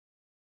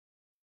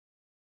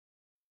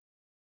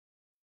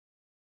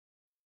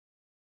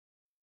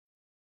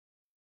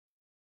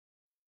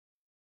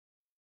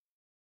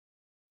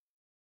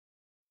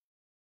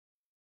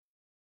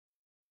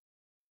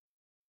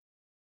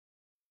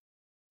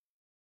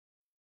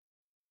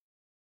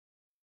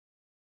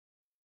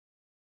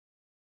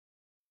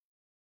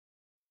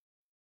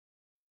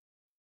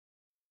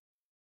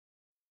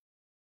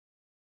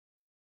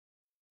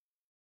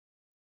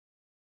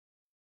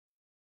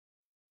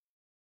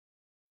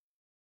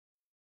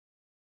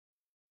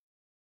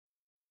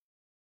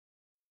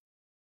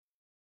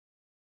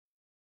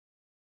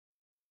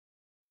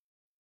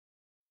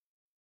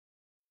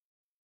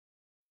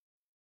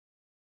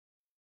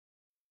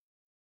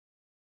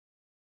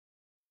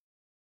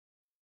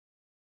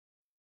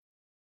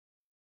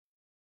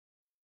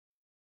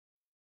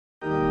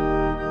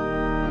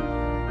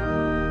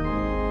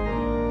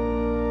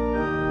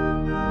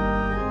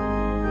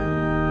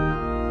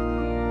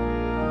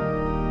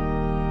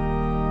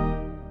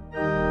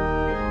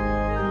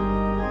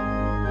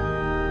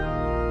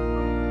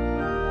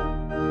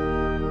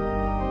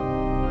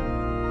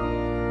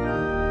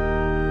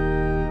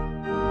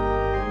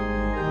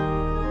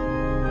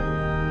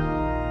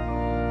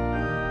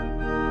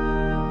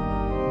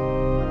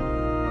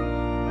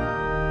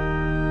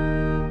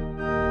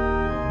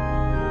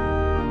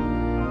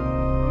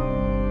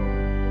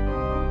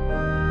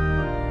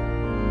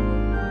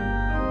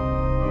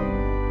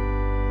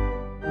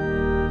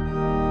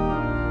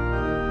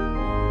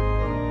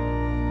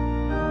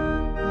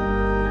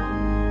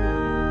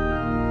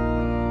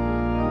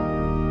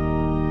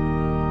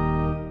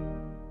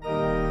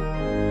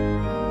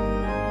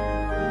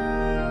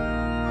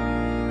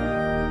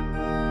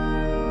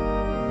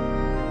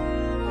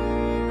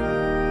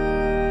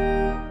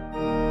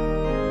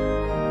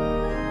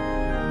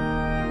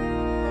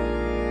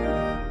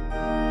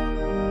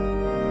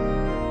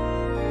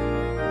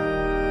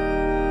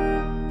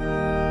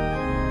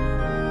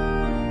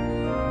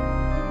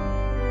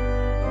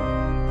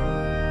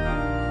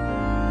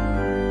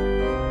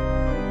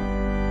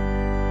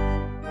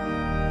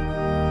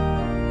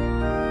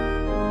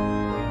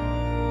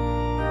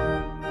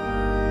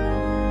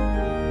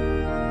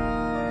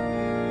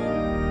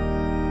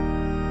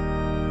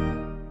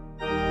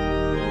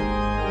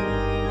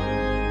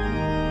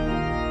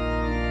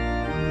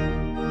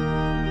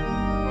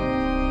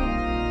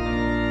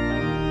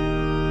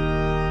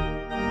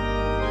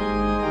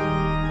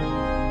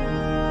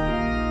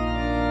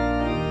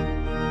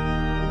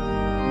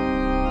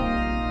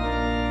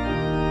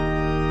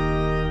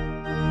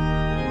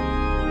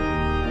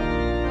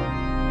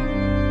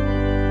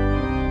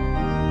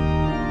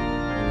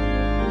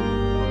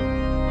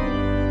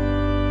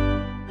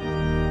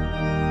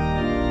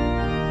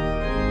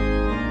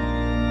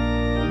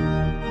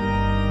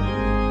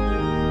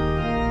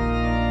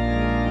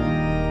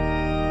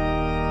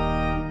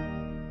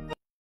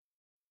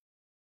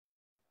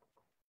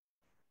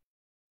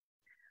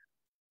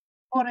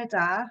Bore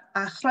da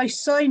a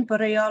chroeso i'n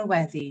boreol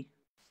weddi.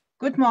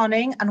 Good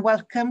morning and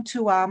welcome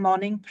to our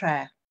morning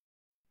prayer.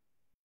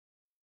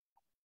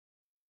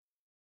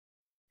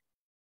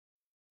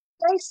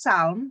 Today's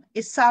psalm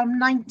is Psalm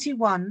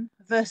 91,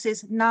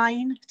 verses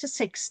 9 to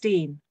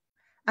 16,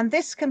 and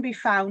this can be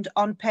found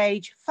on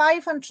page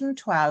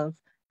 512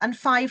 and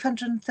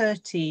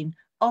 513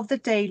 of the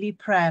Daily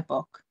Prayer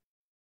Book.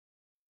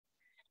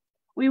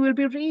 We will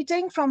be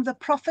reading from the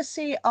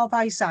prophecy of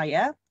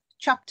Isaiah,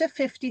 chapter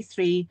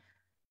 53,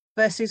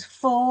 verses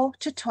 4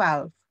 to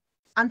 12.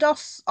 And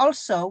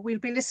also we'll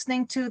be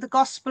listening to the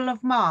Gospel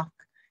of Mark,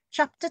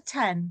 chapter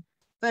 10,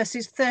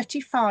 verses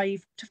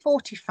 35 to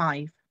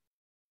 45.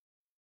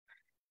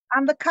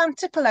 And the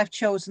canticle I've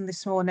chosen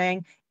this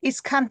morning is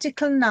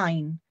Canticle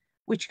 9,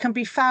 which can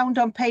be found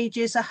on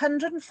pages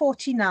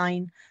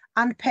 149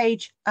 and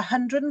page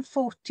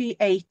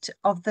 148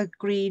 of the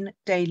Green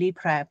Daily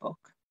Prayer Book.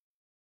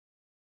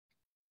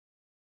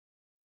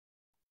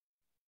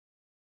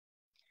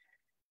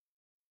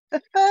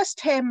 The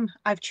first hymn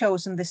I've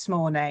chosen this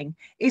morning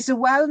is a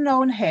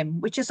well-known hymn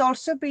which has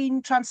also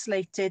been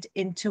translated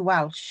into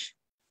Welsh.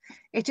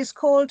 It is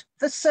called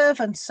The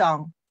Servant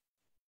Song.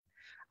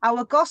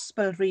 Our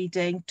Gospel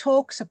reading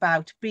talks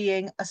about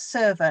being a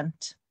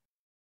servant.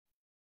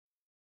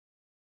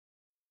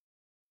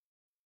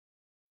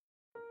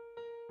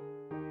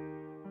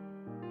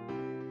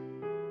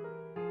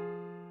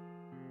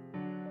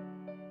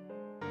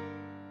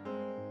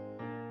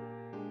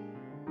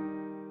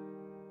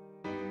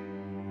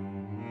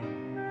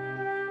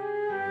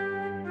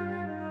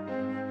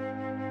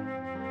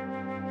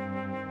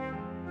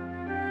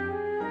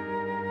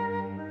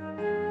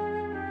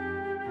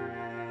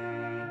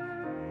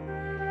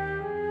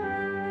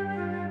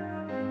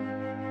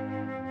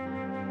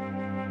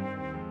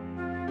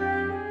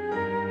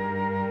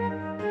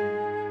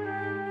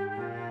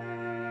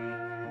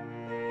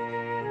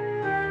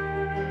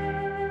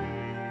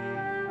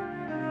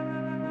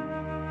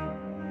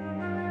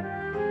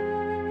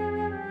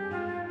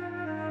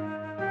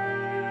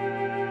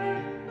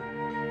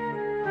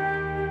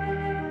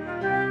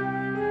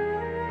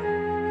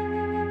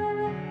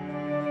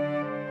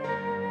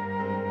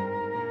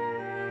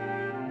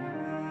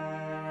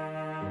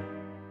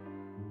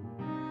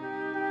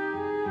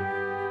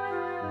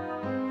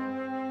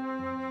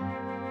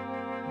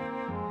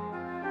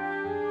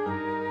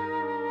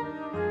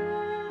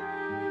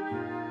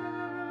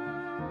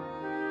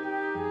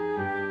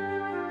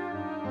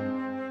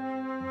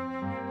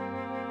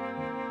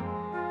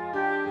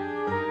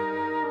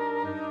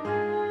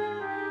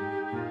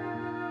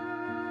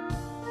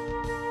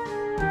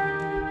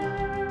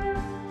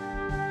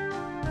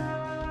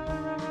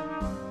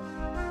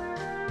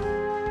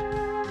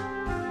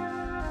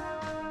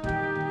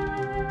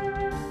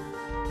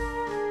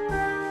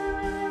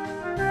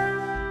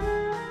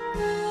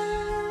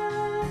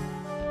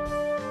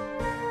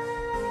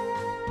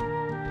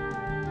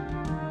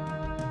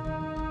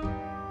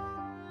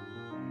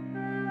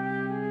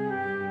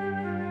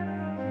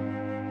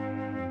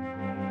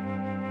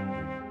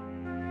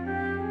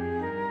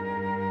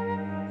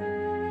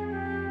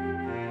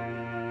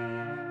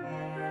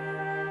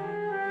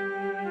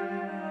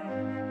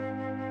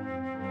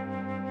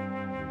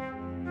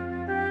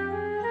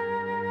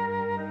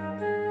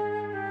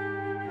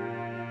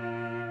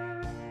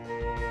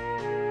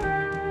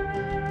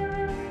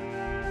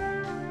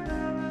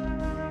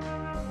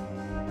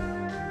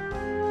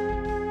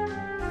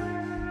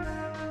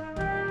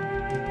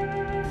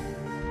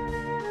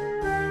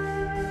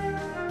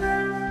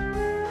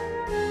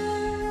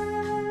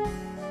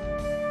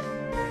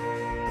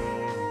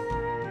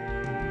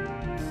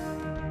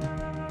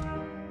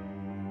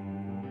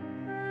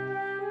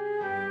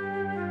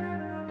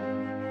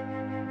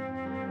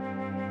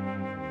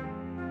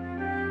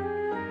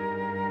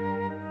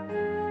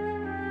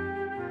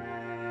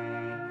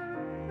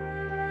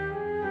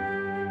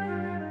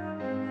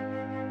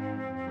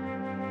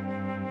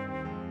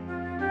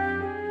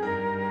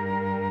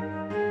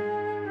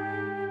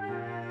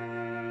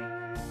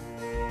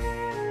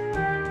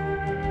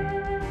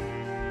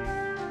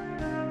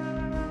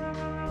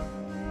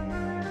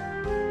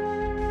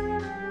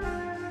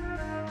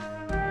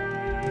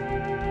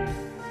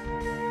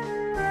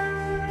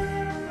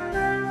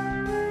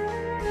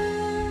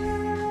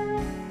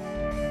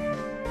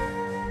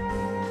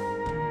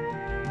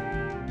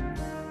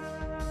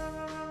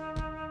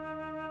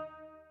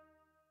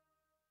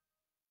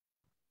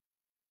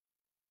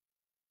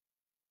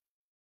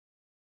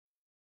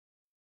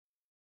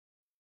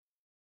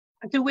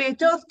 A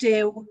dywedodd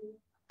Duw,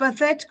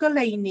 bydded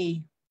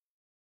goleuni,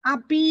 a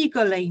bu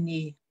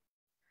goleuni.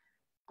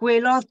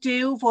 Gwelodd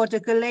Duw fod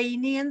y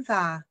goleuni yn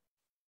dda,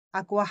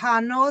 a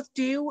gwahanodd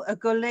Duw y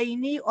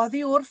goleuni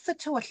oddi wrth y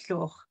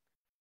tywyllwch,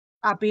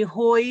 a bu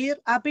hwyr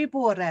a bu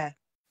bore,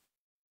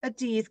 y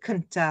dydd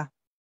cynta.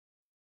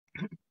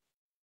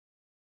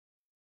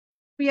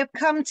 We have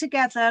come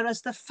together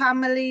as the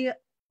family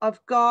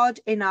of God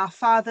in our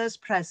Father's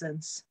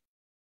presence,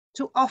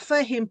 to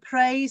offer him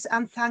praise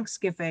and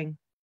thanksgiving,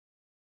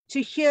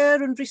 to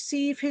hear and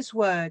receive his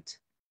word,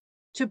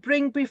 to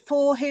bring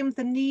before him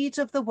the needs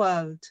of the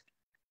world,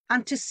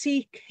 and to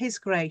seek his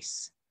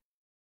grace,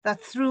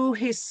 that through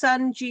his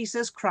Son,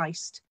 Jesus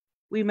Christ,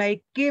 we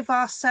may give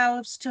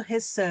ourselves to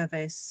his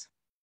service.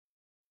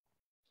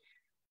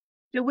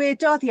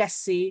 Dywedodd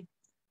Iesu,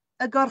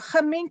 y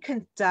gorchymyn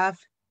cyntaf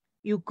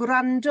yw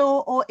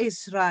gwrando o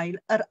Israel,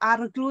 yr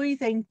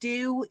arglwydd ein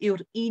Duw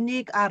yw'r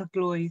unig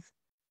arglwydd.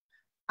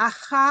 A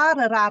char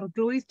yr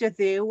arglwydd dy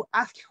Dduw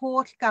all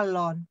holl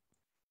galon,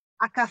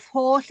 ac all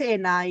holl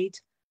enaid,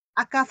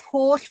 ac all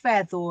holl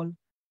feddwl,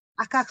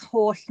 ac all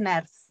holl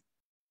nerth.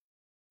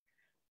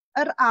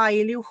 Yr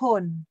ail yw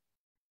hwn,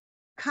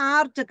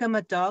 car dy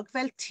gymydog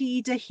fel ti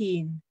dy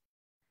hun.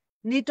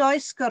 Nid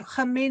oes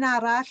gorchymyn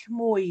arall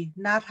mwy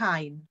na'r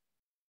rhain.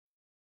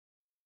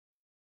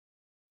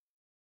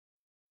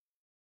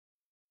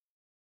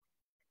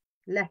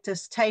 Let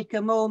us take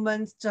a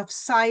moment of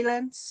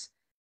silence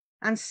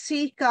and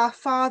seek our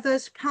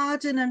Father's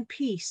pardon and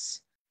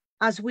peace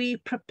as we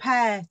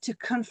prepare to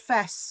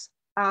confess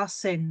our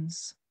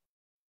sins.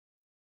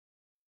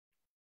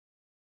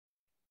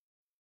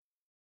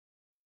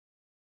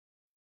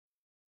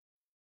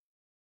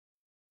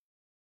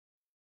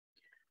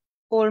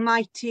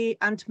 Almighty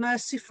and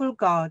merciful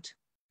God,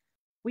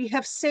 we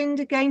have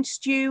sinned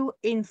against you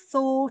in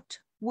thought,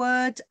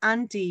 word,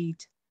 and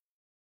deed.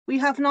 We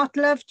have not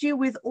loved you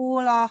with all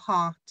our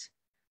heart,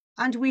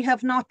 and we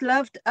have not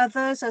loved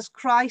others as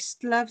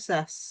Christ loves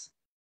us.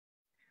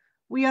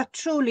 We are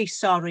truly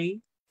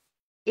sorry.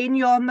 In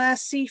your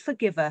mercy,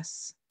 forgive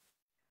us.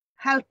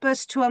 Help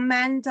us to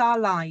amend our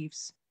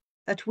lives,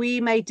 that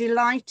we may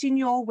delight in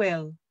your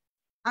will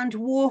and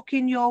walk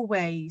in your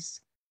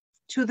ways,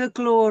 to the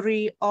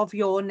glory of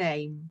your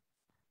name.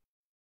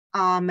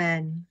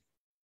 Amen.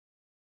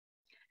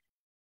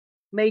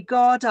 May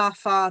God our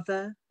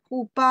Father,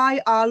 who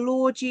by our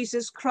Lord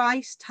Jesus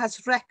Christ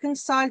has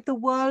reconciled the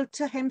world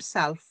to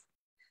himself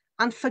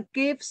and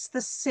forgives the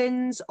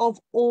sins of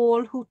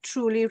all who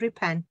truly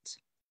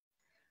repent,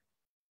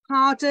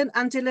 pardon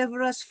and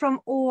deliver us from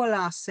all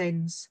our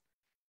sins,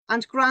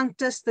 and grant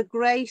us the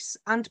grace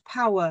and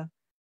power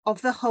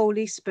of the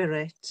Holy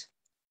Spirit.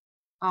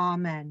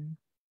 Amen.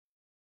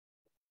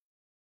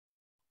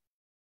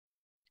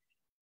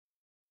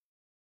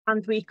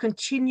 And we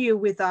continue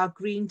with our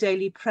Green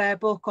Daily Prayer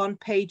Book on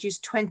pages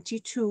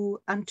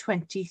 22 and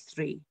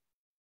 23.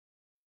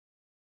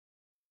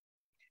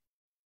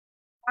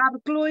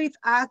 Arglwydd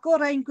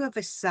agor ein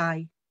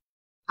gwefusau,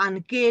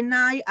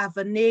 angenau a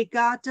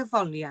fynega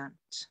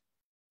dyfoliant.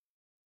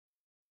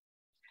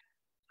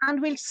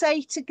 And we'll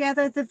say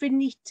together the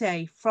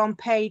Venite from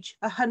page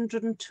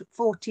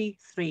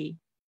 143.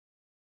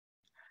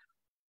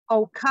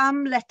 O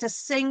come, let us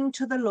sing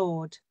to the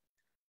Lord.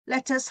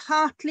 Let us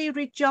heartily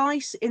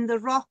rejoice in the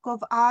rock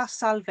of our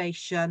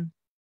salvation.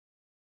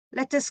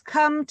 Let us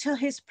come to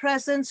his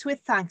presence with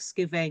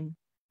thanksgiving,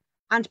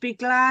 and be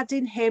glad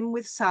in him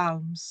with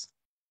psalms.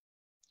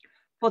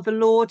 For the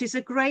Lord is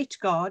a great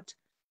God,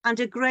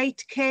 and a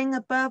great King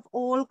above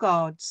all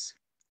gods.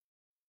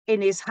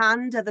 In his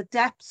hand are the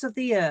depths of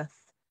the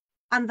earth,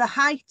 and the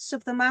heights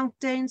of the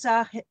mountains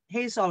are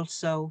his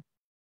also.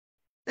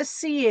 The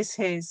sea is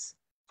his,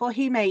 for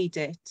he made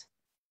it,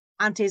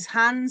 and his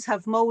hands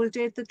have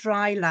moulded the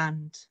dry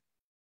land.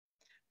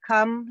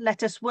 Come,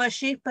 let us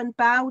worship and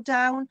bow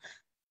down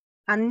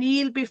and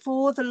kneel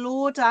before the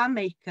Lord our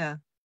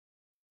Maker.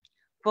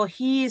 For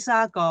he is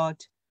our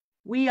God.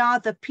 We are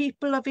the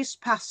people of his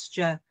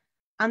pasture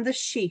and the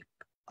sheep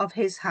of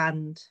his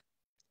hand.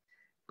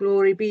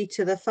 Glory be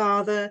to the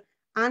Father,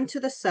 and to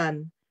the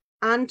Son,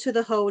 and to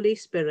the Holy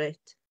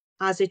Spirit,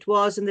 as it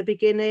was in the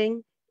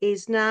beginning,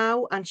 is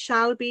now, and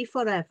shall be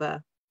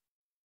forever.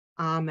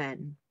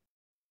 Amen.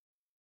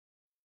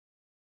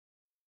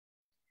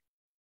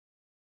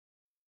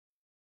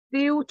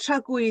 Dduw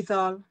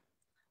tragwyddol,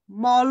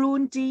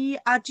 molwn di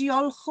a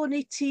diolchwn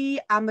i ti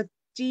am y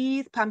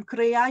dydd pam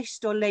creais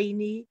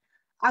doleini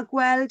a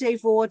gweld ei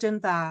fod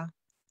yn dda.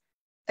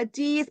 Y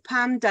dydd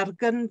pam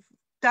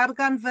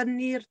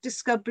darganfynnu'r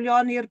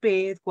disgyblion i'r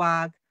bedd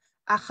gwag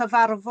a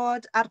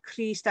chyfarfod ar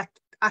Crist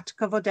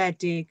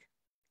atgyfodedig.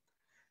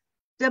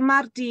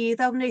 Dyma'r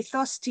dydd a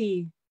wnaethos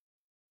ti,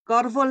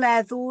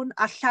 gorfoleddwn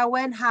a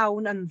llawen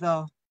hawn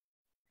ynddo.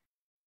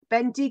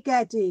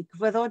 Bendigedig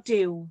fyddo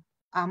Duw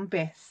am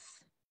byth.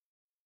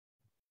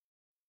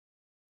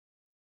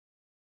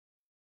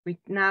 We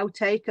now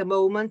take a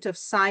moment of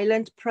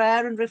silent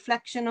prayer and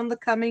reflection on the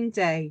coming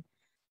day.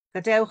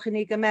 Gadewch i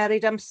ni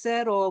gymeryd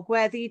amser o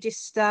gweddi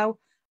distaw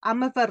a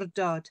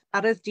myfyrdod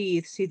ar y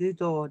dydd sydd i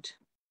ddod.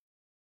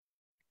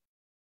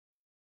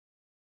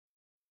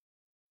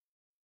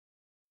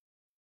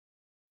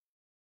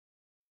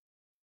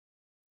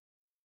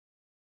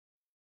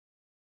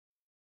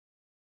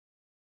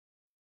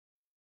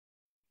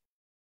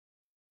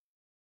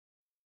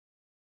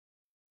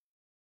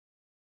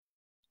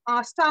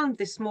 Our psalm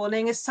this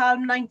morning is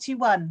Psalm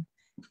 91.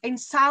 Ein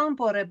psalm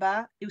bore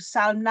yma yw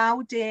Psalm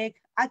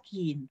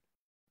 91.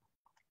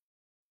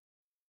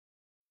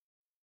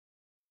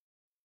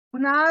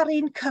 Gwna'r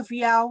un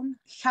cyfiawn,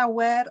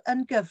 llawer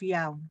yn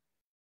gyfiawn.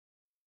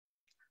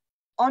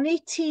 Ond i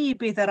ti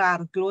bydd yr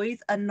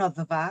arglwydd yn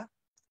noddfa,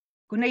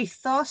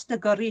 gwneithos dy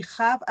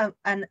goruchaf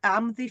yn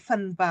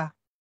amddiffynfa.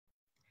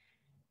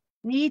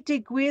 Ni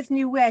digwydd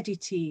niwed i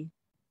ti,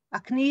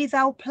 ac ni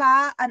ddaw pla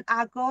yn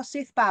agos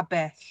i'th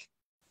babell.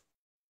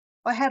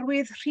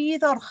 Oherwydd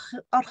rhydd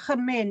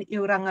orchymyn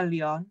yw'r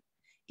angylion,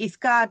 i'th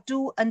gadw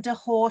yn dy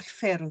holl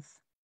ffyrdd.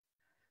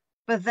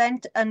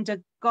 Byddent yn dy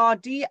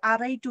godi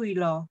ar ei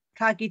dwylo,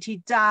 rhag i ti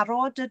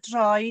daro dy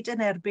droed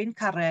yn erbyn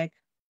carreg.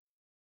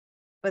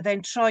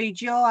 Byddai'n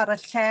troedio ar y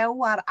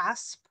llew a'r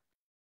asp,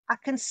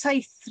 ac yn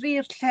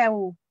saethru'r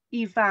llew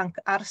ifanc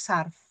a'r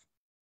sarff.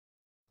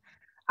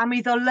 Am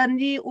iddo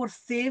lynu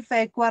wrthyf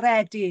fe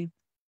gwaredu,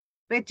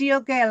 fe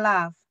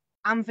diogelaf,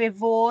 am fe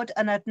fod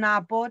yn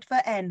adnabod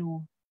fy enw.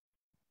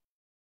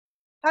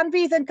 Pan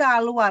fydd yn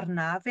galw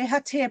arna fe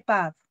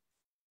hatebaf,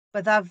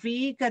 bydda fi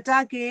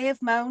gydag ef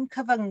mewn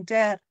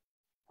cyfyngder,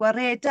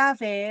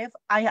 gwaredaf ef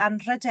a'i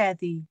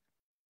anrhydeddu.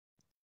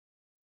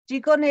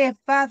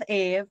 Digonefaf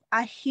ef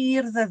a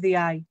hir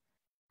ddyddiau,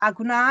 a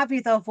gwnaf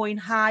iddo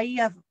fwynhau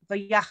a fy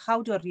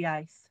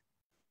iachawdwriaeth.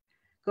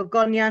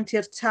 Gogoniant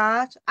i'r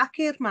tad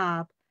ac i'r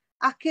mab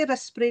ac i'r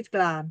ysbryd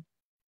glân,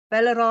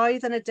 fel yr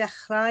oedd yn y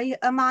dechrau,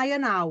 y mae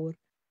yn awr,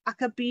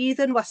 ac y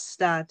bydd yn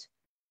wastad,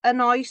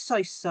 yn oes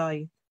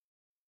oesoedd.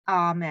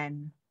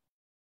 Amen.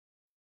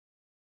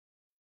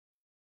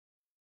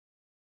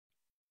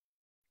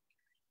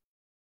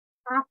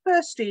 Our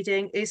first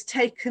reading is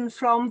taken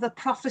from the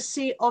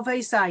prophecy of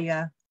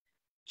Isaiah,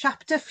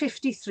 chapter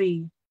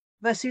 53,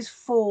 verses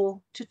 4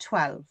 to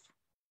 12.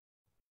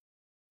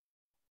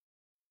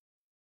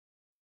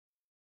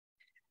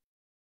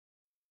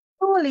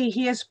 Surely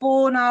he has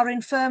borne our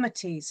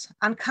infirmities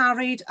and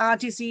carried our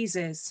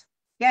diseases,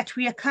 yet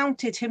we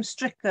accounted him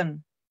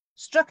stricken,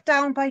 struck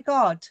down by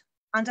God,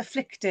 and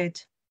afflicted.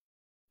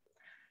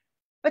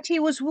 But he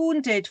was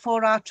wounded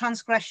for our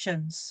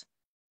transgressions,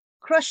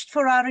 crushed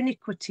for our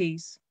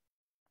iniquities.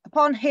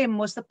 Upon him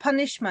was the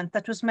punishment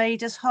that was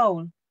made us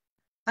whole,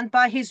 and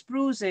by his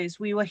bruises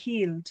we were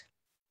healed.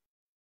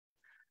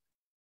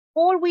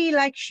 All we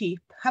like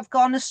sheep have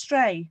gone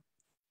astray.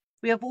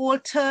 We have all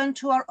turned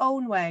to our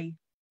own way,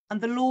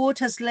 and the Lord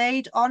has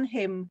laid on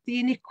him the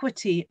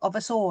iniquity of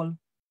us all.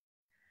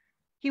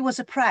 He was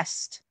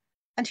oppressed,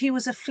 and he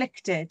was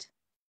afflicted,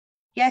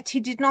 yet he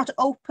did not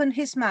open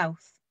his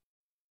mouth.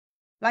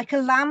 Like a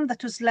lamb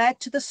that was led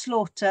to the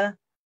slaughter,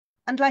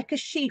 and like a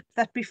sheep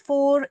that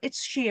before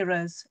its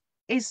shearers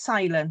is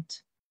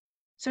silent,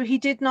 so he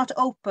did not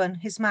open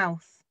his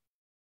mouth.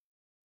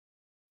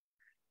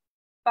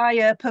 By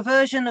a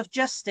perversion of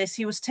justice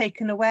he was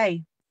taken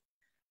away.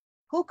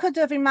 Who could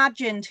have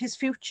imagined his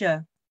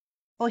future?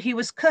 For he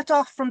was cut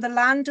off from the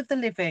land of the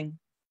living,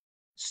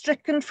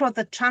 stricken for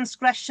the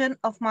transgression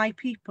of my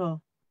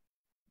people.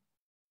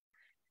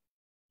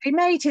 They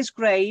made his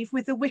grave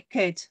with the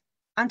wicked,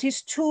 and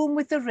his tomb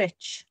with the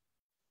rich.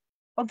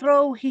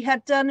 Although he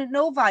had done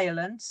no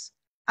violence,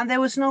 and there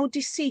was no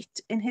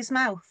deceit in his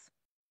mouth.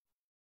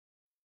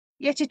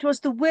 Yet it was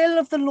the will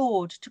of the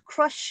Lord to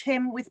crush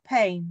him with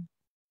pain.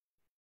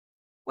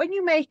 When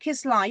you make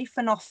his life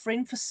an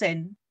offering for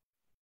sin,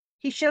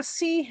 he shall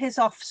see his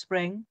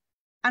offspring,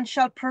 and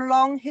shall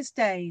prolong his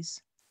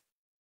days.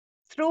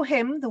 Through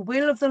him the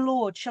will of the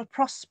Lord shall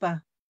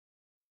prosper.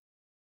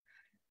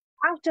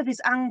 Out of his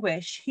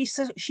anguish he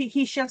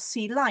shall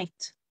see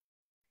light.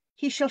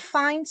 He shall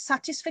find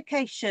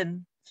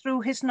satisfaction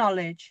through his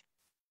knowledge.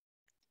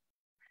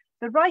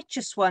 The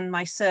righteous one,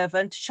 my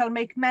servant, shall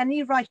make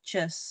many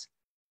righteous,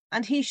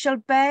 and he shall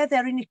bear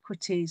their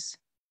iniquities.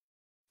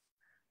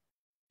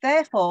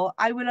 Therefore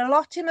I will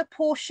allot him a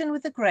portion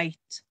with the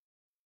great,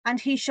 and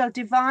he shall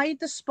divide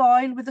the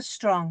spoil with the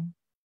strong,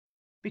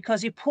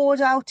 because he poured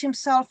out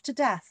himself to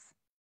death,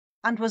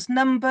 and was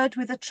numbered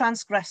with the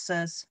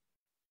transgressors.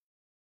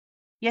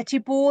 Yet he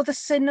bore the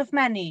sin of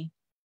many,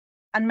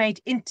 and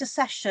made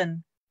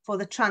intercession for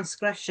the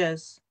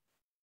transgressors.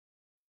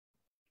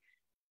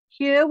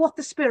 Hear what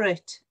the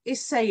Spirit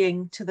is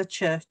saying to the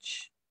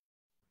church.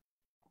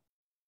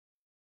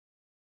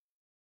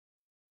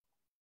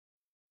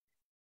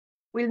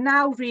 We'll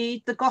now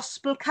read the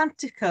Gospel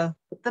Canticle,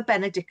 the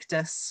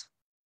Benedictus.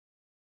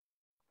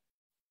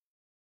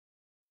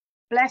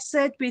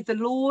 Blessed be the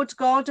Lord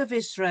God of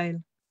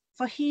Israel,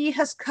 for he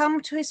has come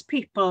to his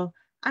people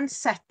and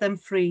set them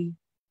free.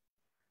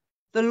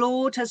 The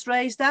Lord has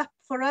raised up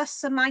for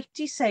us a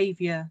mighty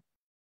Saviour,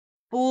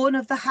 born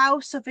of the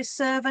house of his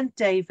servant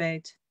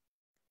David.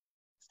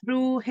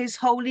 Through his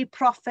holy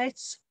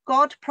prophets,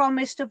 God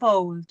promised of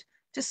old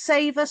to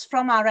save us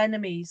from our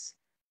enemies,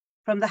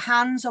 from the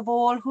hands of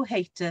all who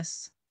hate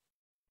us,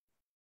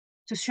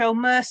 to show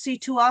mercy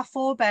to our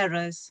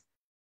forebearers,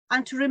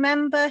 and to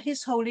remember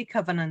his holy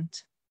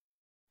covenant.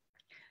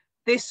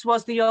 This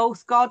was the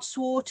oath God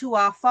swore to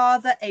our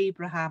father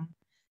Abraham,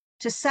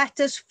 to set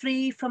us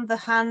free from the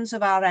hands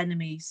of our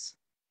enemies,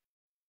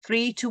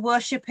 free to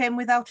worship him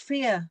without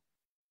fear,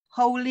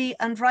 holy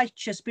and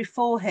righteous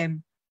before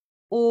him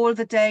all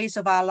the days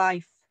of our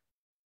life.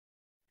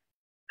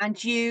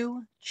 And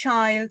you,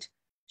 child,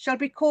 shall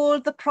be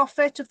called the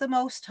prophet of the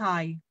Most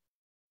High,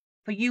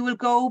 For you will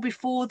go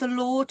before the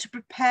Lord to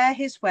prepare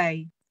his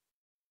way,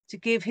 to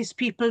give his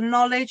people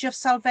knowledge of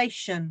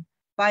salvation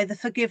by the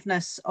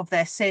forgiveness of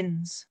their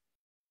sins.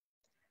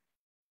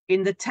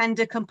 In the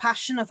tender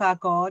compassion of our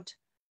God,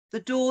 the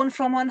dawn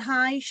from on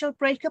high shall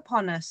break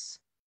upon us,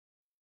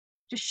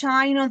 to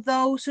shine on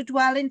those who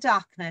dwell in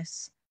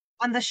darkness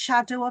and the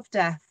shadow of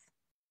death,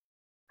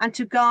 and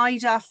to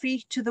guide our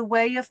feet to the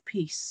way of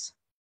peace.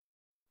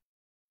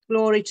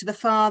 Glory to the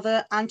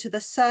Father, and to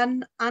the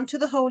Son, and to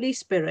the Holy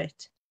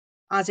Spirit,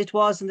 as it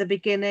was in the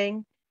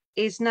beginning,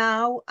 is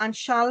now, and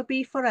shall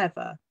be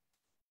forever.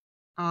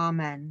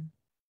 Amen.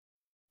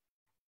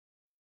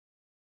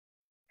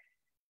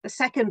 The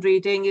second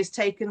reading is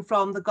taken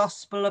from the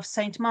Gospel of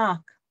St.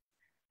 Mark.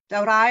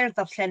 Dawrai'r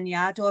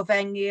ddarlleniad o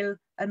Efengyl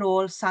yn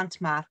ôl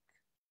Sant Marc.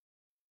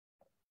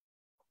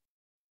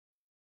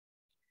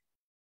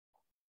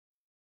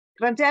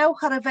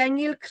 Grandewch ar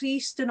Efengyl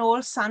Crist yn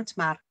ôl Sant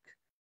Marc,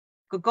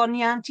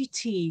 gogoniant I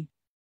ti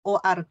o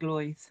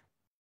arglwydd.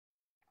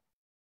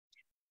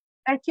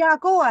 Daeth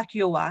Iago ac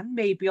Ioan,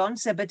 meibion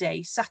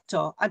Zebedeus,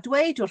 ato a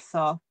dweud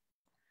wrtho,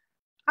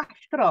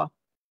 Athro,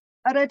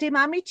 yr ydym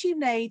am I ti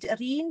wneud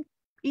yr un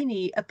I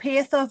ni y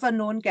peth o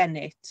fynnwn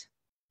gennyt.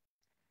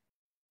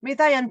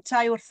 Meddai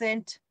yntau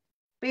wrthynt,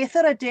 beth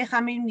yr ydych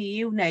am I ni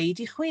I wneud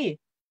I chwi?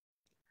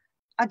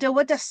 A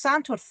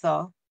dywedysant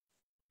wrtho,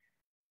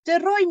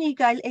 dyro I ni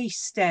gael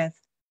eistedd,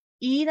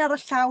 un ar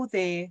y llaw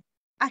dde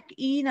ac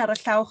un ar y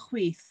llaw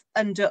chwith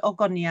yn dy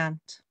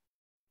ogoniant.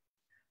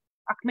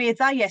 Ac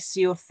meddai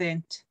Iesu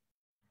wrthynt,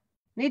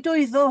 nid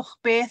wyddwch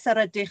beth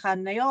yr ydych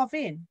yn ei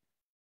ofyn.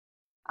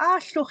 A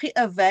allwch I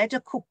yfed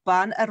y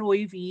cwpan yr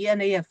wy fi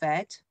yn ei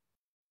yfed,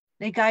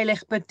 neu gael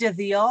eich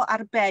bydyddio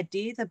ar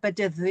bedydd y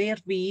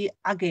bydyddir fi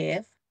ag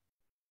ef?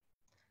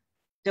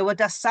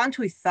 Dywedysant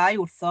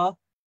hwythau wrtho,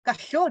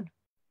 gallwn.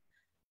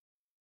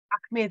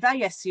 Ac meddai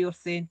Iesu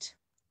wrthynt,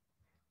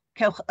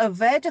 cewch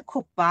yfed y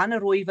cwpan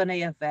yr wyf yn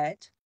ei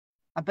yfed,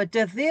 a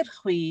bydyddir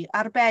chwi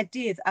ar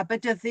bedydd a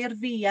bydyddir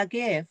fi ag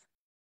ef.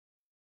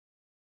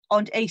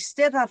 Ond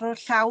eistedd ar y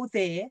llaw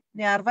dde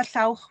neu ar fy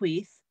llaw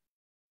chwith,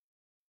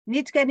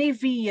 nid gen I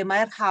fi y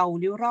mae'r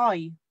hawl i'w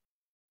roi.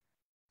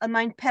 Y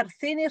mae'n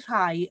perthyn i'r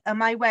rhai y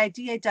mae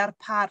wedi ei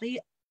darparu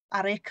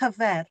ar ei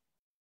cyfer.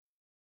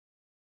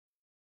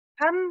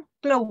 Pam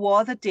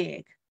glywodd y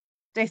deg,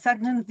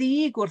 daethant yn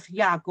ddig wrth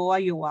Iago a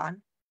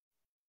Ioan.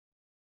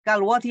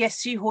 Galwodd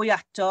Iesu hwy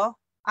ato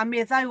a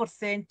meddai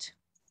wrthynt,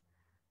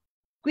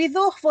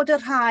 gwyddwch fod y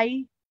rhai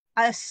a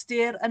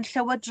ystyr yn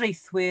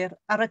llywodraethwyr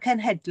ar y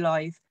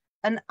cenhedloedd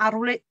yn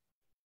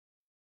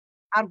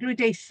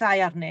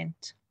arglwyddeithau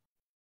arnynt.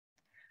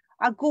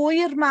 A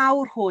gwyr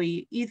mawr hwy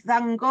I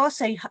ddangos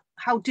ei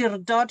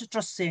hawdurdod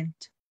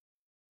drysynt.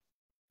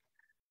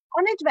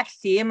 Onid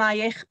felly y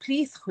mae eich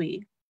plith chwi,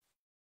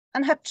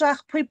 yn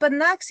hytrach pwy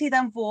bynnag sydd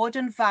am fod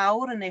yn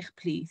fawr yn eich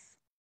plith,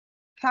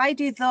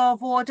 rhaid iddo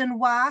fod yn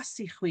was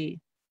I chwi,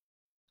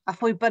 a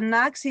phwy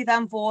bynnag sydd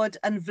am fod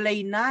yn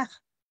flaenach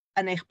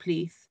yn eich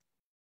plith,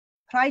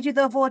 rhaid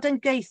iddo fod yn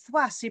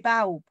geithwas I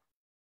bawb.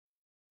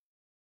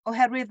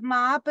 Oherwydd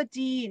mab y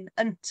dyn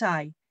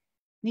yntau,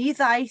 ni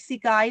ddaeth I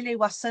gael ei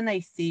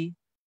wasanaethu,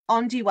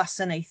 ond I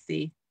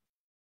wasanaethu,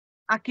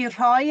 ac I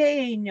rhoi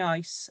ei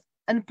einioes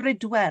yn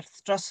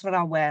brydwerth dros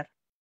rawer.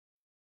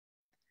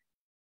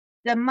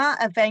 Dyma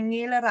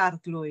Efengyl yr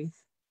arglwydd,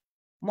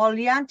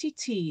 moliant I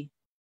ti,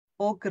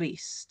 o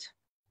Grist.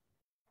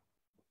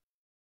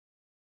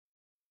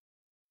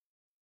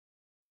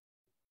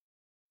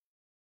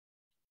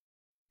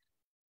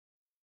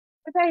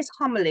 Today's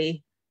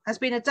homily has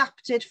been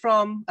adapted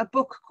from a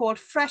book called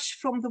Fresh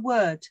from the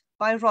Word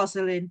by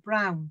Rosalind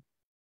Brown.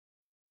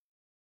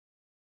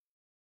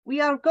 We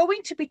are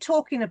going to be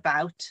talking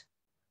about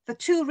the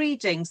two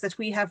readings that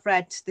we have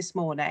read this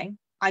morning,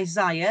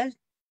 Isaiah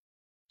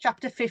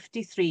chapter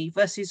 53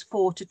 verses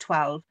 4 to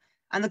 12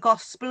 and the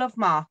Gospel of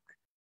Mark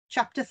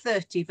chapter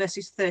 30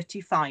 verses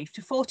 35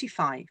 to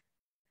 45.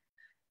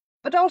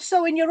 But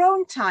also in your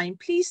own time,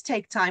 please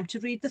take time to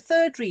read the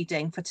third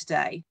reading for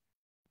today,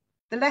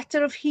 the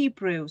letter of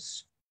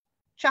Hebrews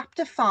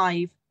chapter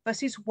 5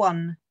 verses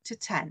 1 to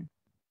 10.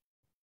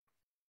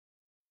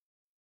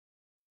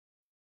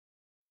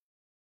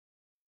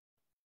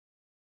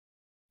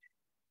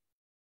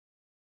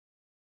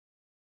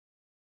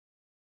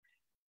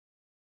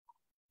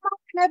 Mark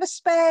never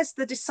spares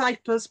the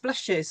disciples'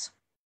 blushes,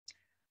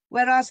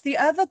 whereas the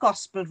other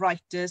gospel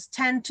writers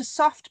tend to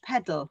soft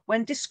pedal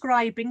when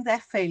describing their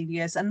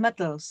failures and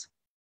muddles.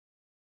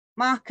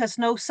 Mark has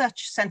no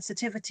such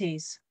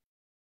sensitivities.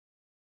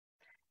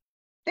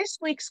 This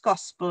week's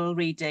gospel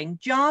reading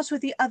jars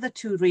with the other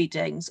two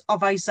readings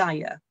of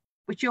Isaiah,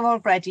 which you've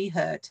already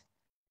heard,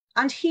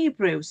 and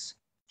Hebrews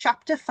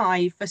chapter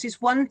 5 verses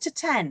 1 to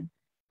 10,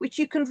 which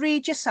you can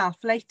read yourself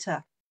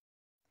later,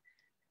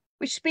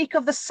 which speak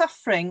of the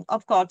suffering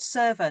of God's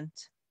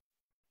servant.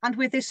 And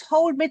with this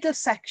whole middle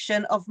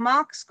section of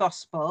Mark's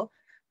Gospel,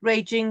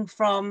 ranging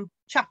from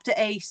chapter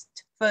 8,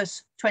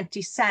 verse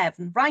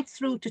 27, right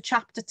through to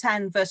chapter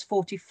 10, verse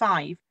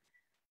 45,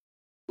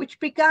 which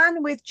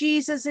began with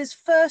Jesus's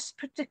first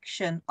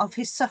prediction of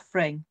his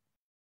suffering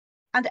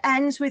and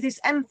ends with his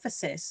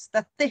emphasis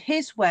that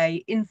his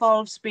way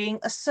involves being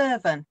a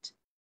servant,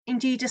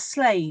 indeed a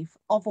slave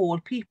of all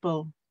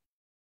people.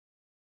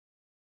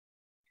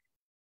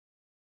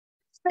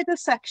 This middle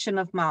section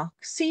of Mark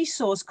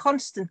seesaws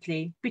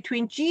constantly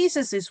between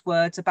Jesus's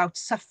words about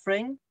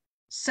suffering,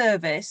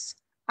 service,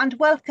 and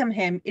welcome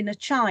him in a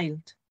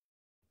child,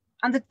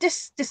 and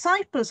the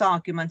disciples'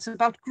 arguments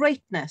about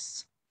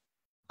greatness,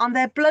 and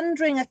their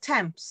blundering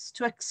attempts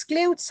to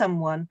exclude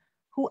someone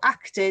who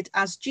acted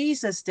as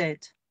Jesus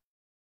did.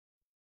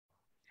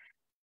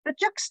 The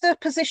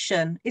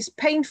juxtaposition is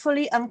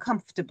painfully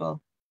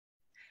uncomfortable.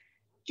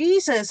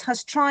 Jesus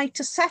has tried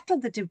to settle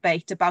the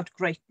debate about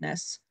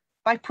greatness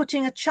by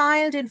putting a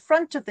child in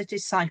front of the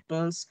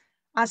disciples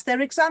as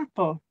their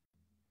example,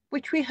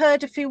 which we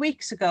heard a few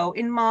weeks ago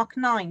in Mark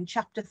 9,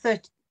 chapter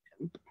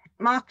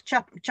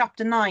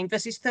 9,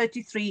 verses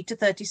 33 to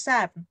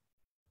 37.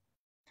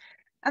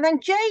 And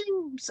then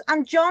James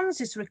and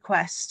John's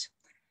request,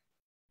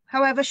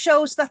 however,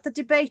 shows that the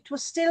debate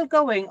was still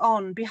going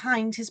on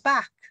behind his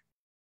back.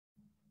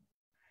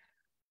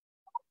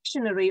 The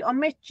dictionary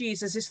omit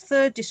Jesus'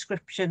 third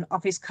description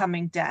of his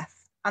coming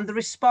death and the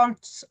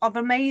response of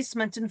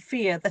amazement and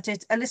fear that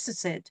it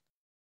elicited.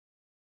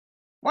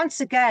 Once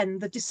again,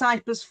 the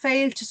disciples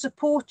failed to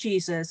support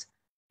Jesus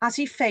as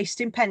he faced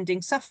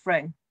impending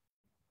suffering.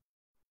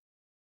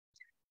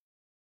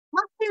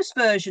 Matthew's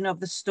version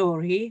of the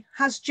story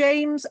has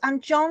James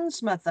and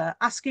John's mother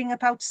asking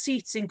about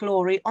seats in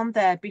glory on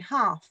their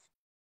behalf.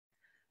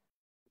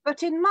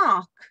 But in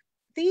Mark,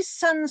 these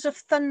sons of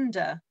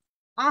thunder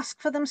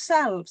ask for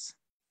themselves,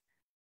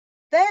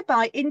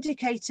 thereby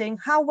indicating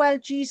how well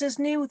Jesus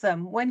knew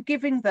them when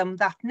giving them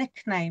that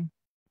nickname.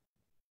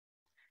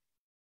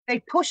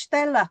 They pushed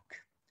their luck,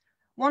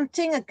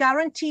 wanting a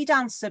guaranteed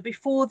answer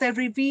before they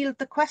revealed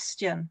the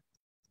question,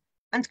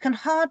 and can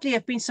hardly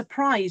have been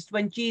surprised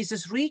when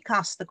Jesus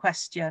recast the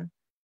question,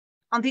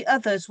 and the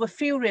others were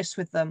furious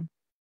with them.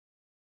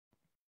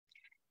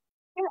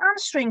 In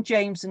answering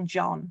James and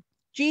John,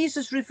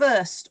 Jesus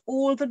reversed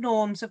all the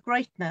norms of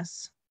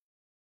greatness.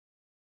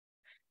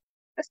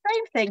 The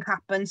same thing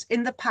happens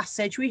in the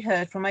passage we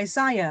heard from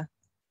Isaiah,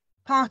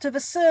 part of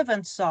a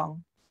servant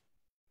song,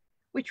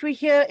 which we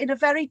hear in a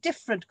very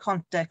different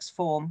context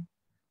form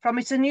from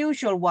its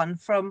unusual one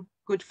from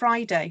Good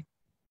Friday.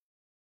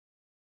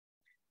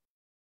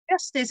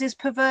 Justice is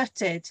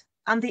perverted,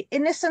 and the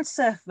innocent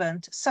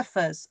servant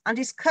suffers and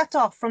is cut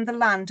off from the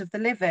land of the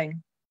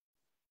living.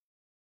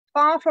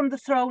 Far from the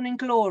throne in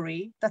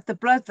glory that the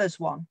brothers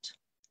want,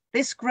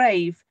 this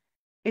grave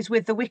is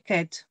with the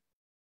wicked.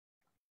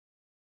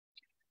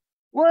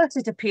 Worse,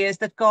 it appears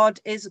that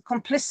God is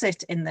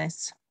complicit in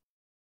this.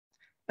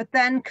 But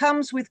then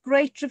comes with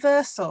great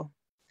reversal.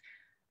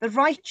 The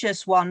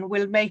righteous one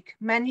will make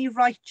many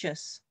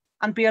righteous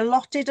and be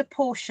allotted a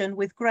portion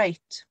with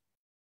great.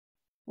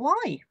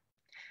 Why?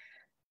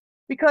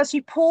 Because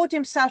he poured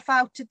himself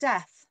out to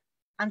death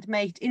and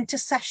made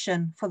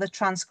intercession for the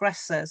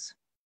transgressors.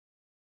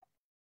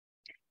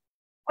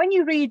 When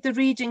you read the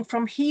reading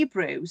from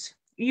Hebrews,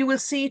 you will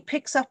see it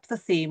picks up the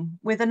theme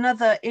with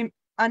another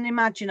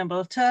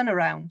unimaginable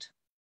turnaround.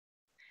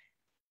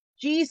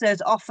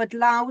 Jesus offered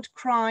loud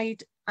cry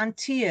and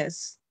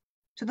tears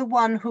to the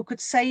one who could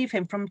save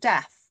him from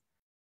death,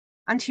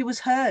 and he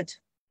was heard.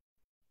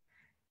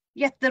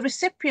 Yet the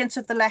recipients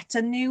of the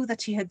letter knew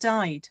that he had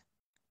died.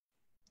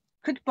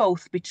 Could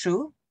both be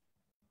true?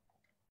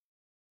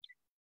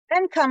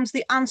 Then comes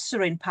the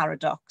answering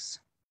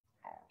paradox.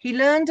 He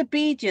learned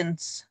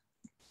obedience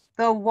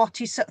through what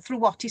he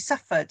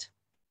suffered.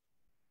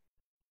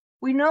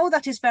 We know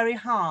that is very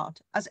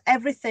hard, as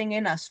everything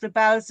in us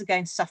rebels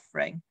against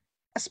suffering,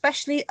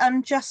 especially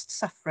unjust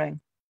suffering.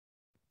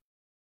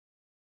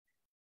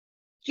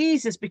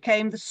 Jesus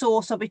became the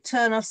source of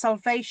eternal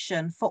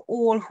salvation for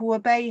all who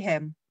obey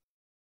him.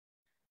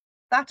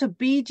 That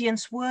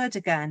obedience word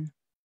again,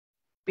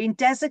 being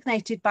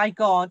designated by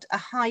God a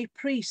high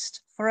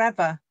priest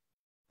forever,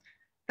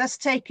 thus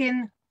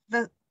taking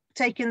the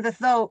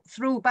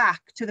through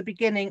back to the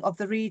beginning of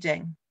the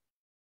reading.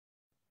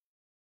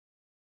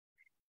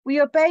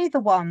 We obey the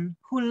one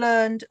who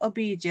learned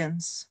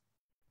obedience.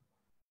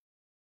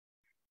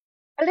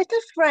 A little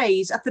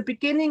phrase at the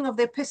beginning of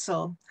the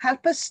epistle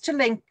helps us to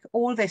link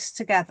all this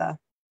together.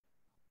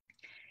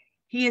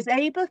 He is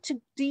able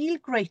to deal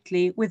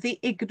greatly with the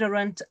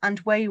ignorant and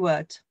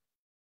wayward.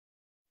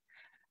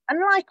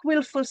 Unlike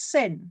willful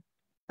sin,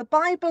 the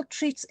Bible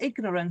treats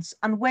ignorance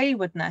and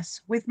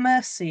waywardness with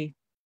mercy.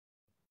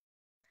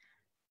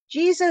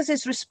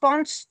 Jesus'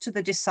 response to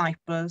the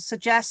disciples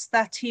suggests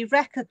that he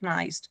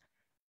recognized,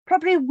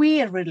 probably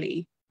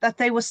wearily, that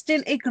they were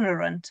still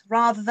ignorant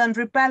rather than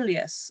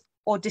rebellious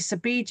or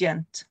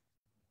disobedient.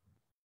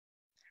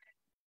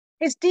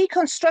 His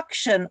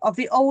deconstruction of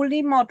the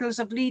only models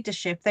of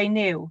leadership they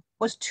knew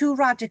was too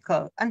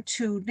radical and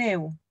too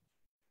new.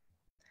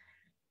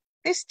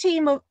 This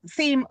theme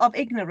of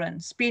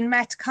ignorance being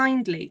met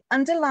kindly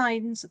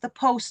underlines the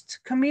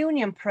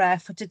post-communion prayer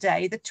for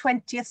today, the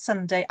 20th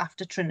Sunday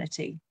after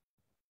Trinity.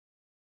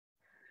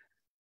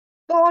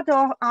 God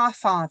our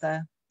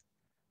Father,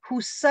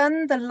 whose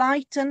Son, the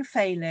light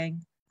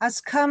unfailing,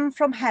 has come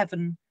from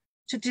heaven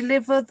to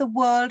deliver the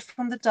world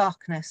from the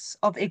darkness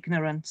of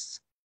ignorance.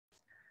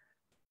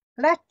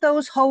 Let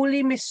those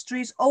holy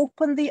mysteries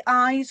open the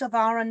eyes of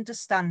our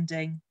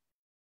understanding,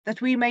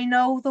 that we may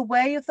know the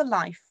way of the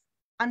life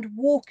and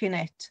walk in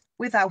it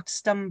without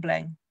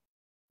stumbling.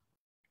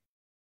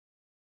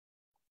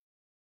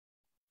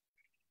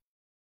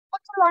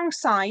 Put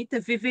alongside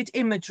the vivid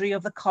imagery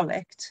of the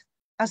collect,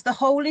 as the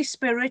Holy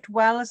Spirit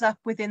wells up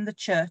within the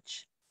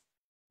church,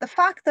 the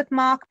fact that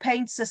Mark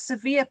paints a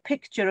severe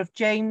picture of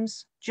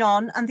James,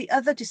 John, and the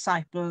other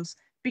disciples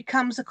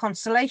becomes a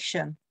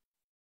consolation.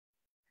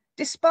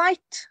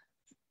 Despite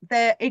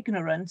their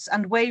ignorance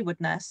and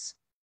waywardness,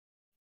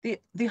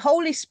 the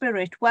Holy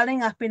Spirit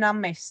welling up in our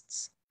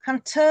midst can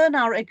turn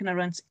our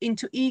ignorance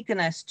into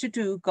eagerness to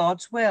do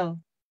God's will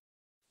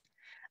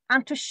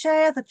and to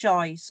share the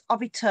joys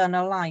of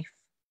eternal life,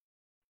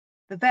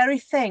 the very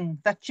thing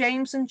that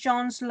James and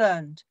John's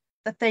learned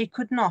that they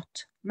could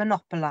not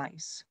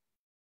monopolize.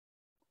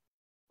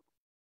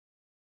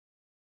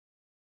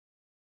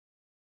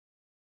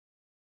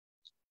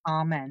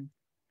 Amen.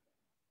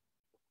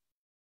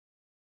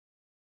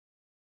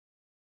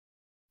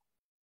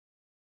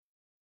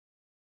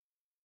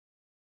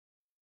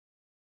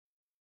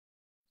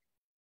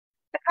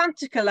 The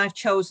canticle I've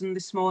chosen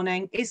this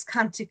morning is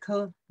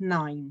Canticle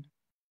 9.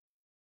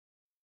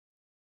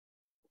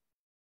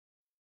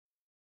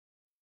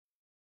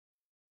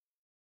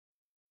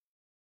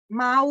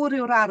 Mawr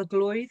yw'r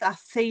arglwydd a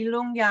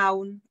theilwng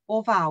iawn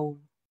o fawl.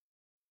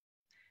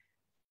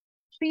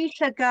 Tri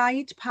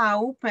llygaid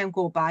pawb mewn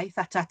gobaith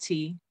ata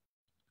ti,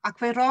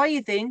 ac fe roi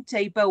iddynt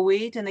ei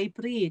bywyd yn ei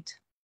bryd.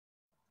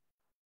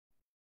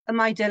 Y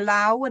mae dy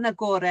law yn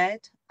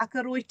agored ac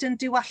yr wyt yn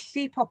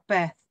diwallu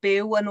popeth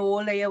byw yn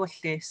ôl ei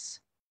ewyllus.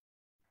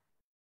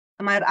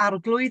 Y mae'r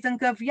arglwydd yn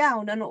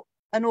gyfiawn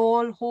yn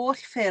ôl holl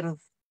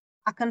ffyrdd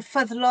ac yn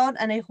ffyddlon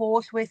yn ei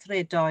holl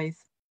weithredoedd.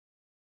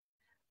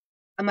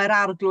 Y mae'r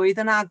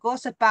arglwydd yn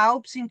agos at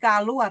bawb sy'n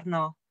galw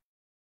arno,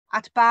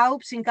 at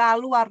bawb sy'n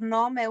galw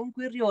arno mewn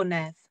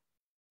gwirionedd.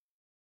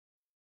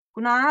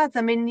 Gwna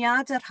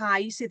ddymuniad y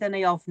rhai sydd yn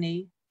ei ofni,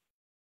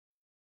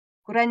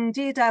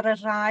 gwrendid ar y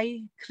rhai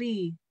cri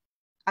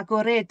a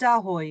goreda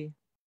hwy.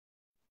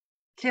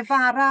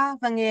 Llefara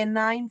fy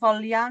ngenau'n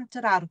foliant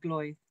yr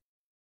arglwydd,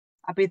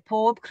 a bydd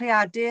pob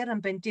creadur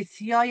yn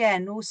bendithio'i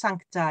enw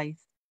sanctaidd,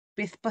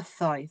 byth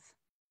bythoedd.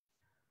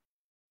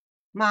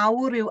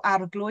 Mawr yw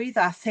arglwydd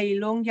a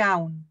theilwng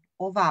iawn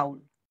o fawl.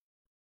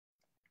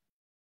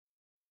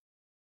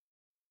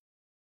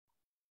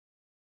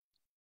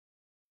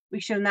 We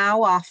shall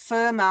now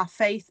affirm our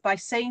faith by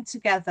saying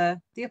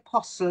together the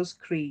Apostles'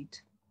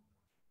 Creed.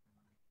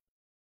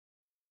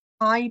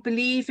 I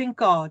believe in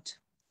God,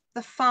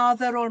 the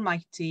Father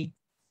Almighty,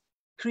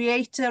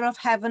 creator of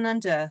heaven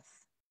and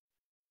earth.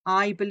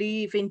 I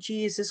believe in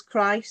Jesus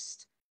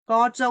Christ,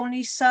 God's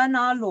only Son,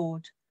 our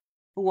Lord,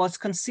 who was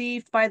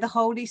conceived by the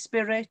Holy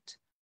Spirit,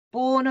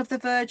 born of the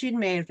Virgin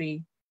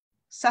Mary,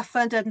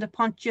 suffered under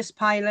Pontius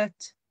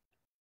Pilate,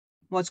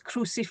 was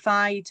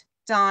crucified,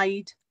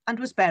 died, and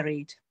was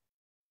buried.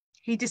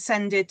 He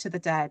descended to the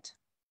dead.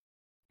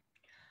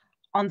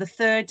 On the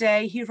third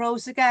day he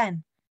rose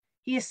again.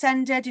 He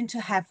ascended into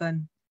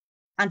heaven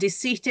and is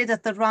seated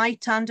at the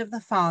right hand of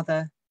the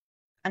Father,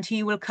 and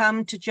he will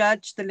come to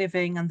judge the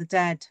living and the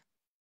dead.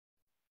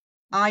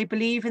 I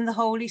believe in the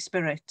Holy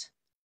Spirit,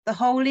 the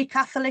Holy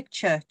Catholic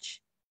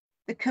Church,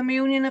 the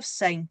communion of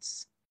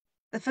saints,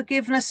 the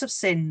forgiveness of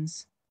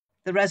sins,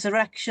 the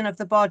resurrection of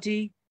the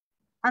body,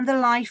 and the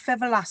life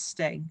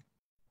everlasting.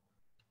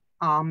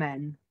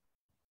 Amen.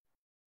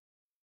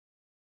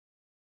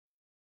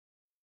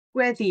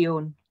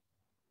 Gweddiwn.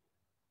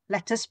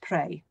 Let us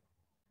pray.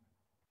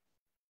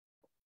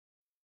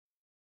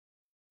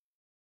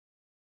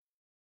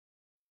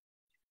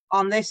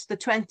 On this, the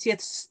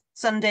 20th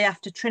Sunday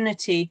after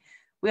Trinity,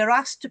 we are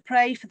asked to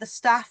pray for the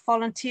staff,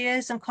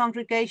 volunteers and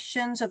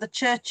congregations of the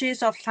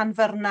churches of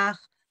Llanfyrnach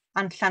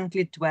and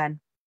Llanglydwen.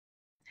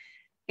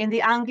 In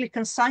the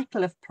Anglican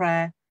cycle of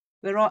prayer,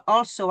 we are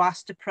also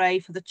asked to pray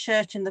for the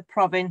church in the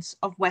province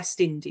of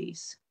West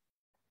Indies.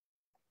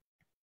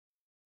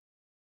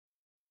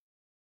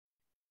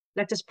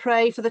 Let us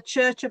pray for the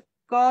Church of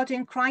God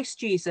in Christ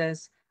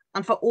Jesus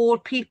and for all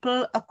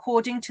people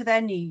according to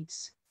their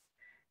needs.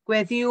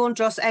 Gweddiwn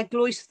dros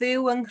eglwys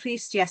Dduw yng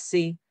Nghrist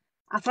Iesu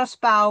a dros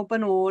bawb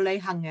yn ôl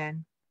ei hangen.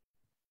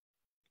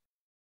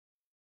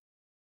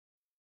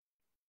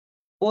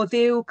 O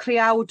Dduw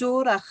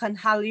creawdwr a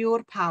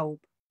chynhaliwr pawb,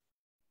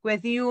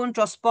 gweddiwn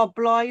dros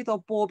bobloedd o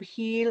bob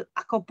hil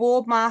ac o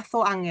bob math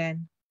o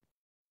angen.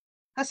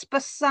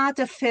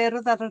 Hysbysad y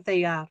ffyrdd ar y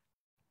ddaear,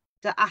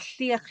 dy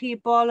allu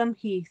achubol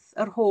ymhlith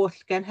yr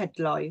holl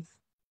genhedloedd.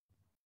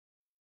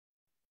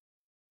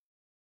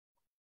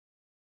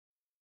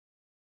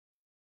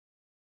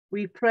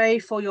 We pray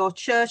for your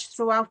church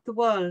throughout the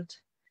world.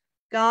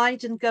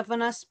 Guide and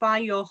govern us by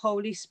your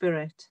Holy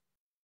Spirit,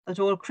 that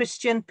all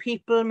Christian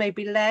people may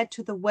be led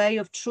to the way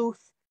of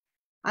truth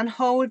and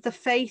hold the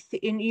faith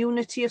in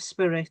unity of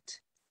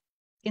spirit,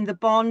 in the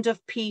bond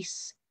of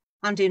peace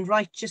and in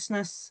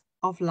righteousness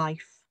of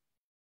life.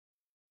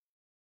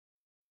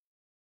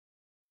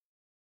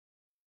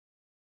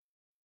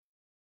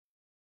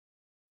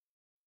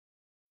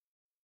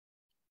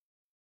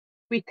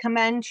 We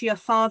commend to your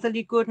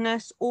fatherly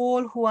goodness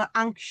all who are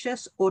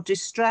anxious or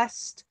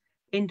distressed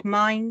in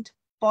mind,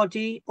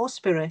 body, or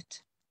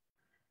spirit.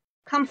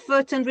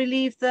 Comfort and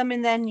relieve them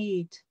in their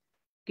need.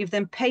 Give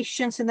them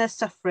patience in their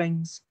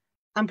sufferings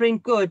and bring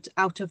good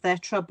out of their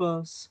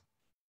troubles.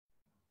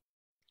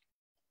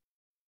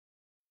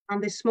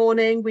 And this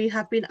morning we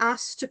have been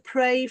asked to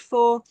pray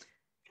for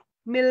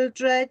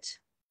Mildred,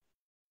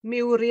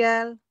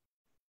 Muriel,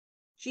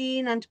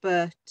 Jean and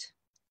Bert,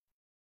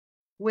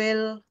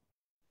 Will,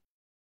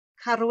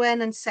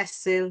 Carwen and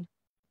Cecil,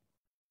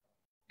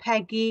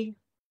 Peggy,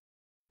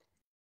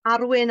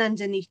 Arwyn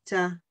and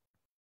Anita,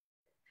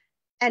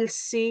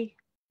 Elsie,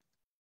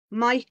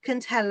 Mike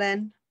and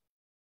Helen,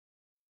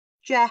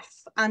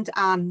 Jeff and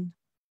Anne,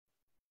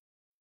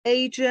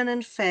 Adrian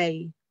and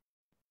Faye,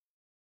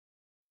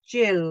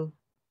 Jill,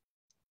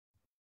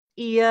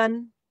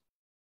 Ian,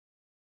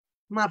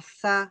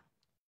 Martha,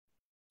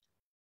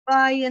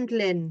 Vi and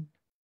Lynn,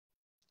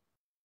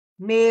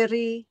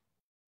 Mary,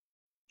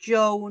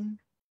 Joan,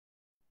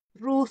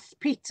 Ruth,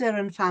 Peter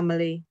and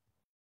family,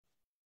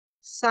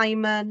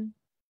 Simon,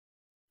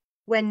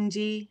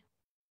 Wendy,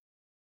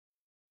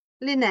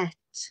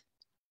 Lynette,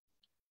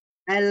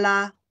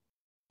 Ella,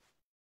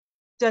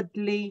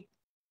 Dudley,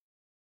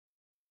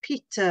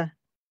 Peter,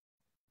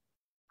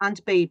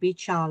 and baby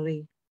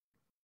Charlie.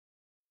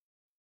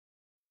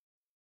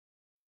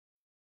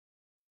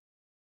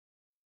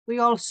 We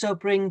also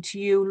bring to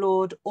you,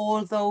 Lord,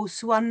 all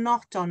those who are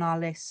not on our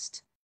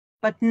list,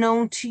 but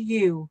known to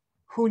you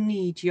who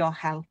need your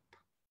help.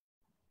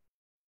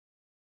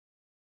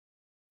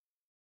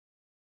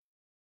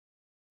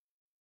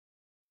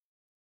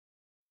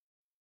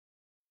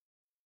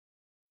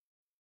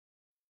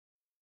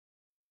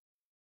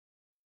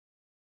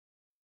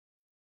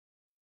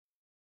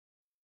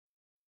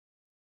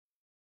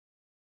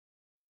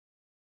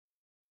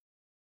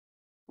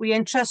 We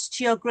entrust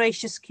to your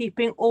gracious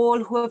keeping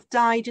all who have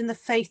died in the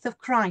faith of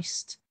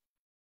Christ.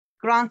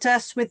 Grant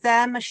us with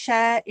them a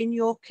share in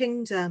your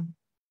kingdom.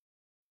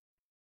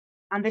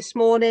 And this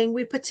morning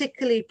we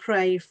particularly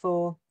pray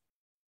for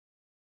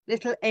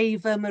little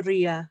Ava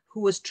Maria, who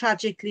was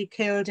tragically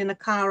killed in a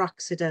car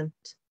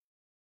accident.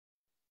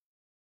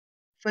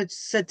 For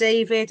Sir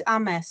David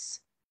Ames,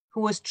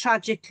 who was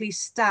tragically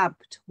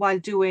stabbed while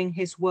doing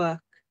his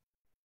work.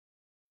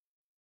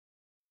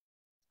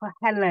 For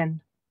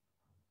Helen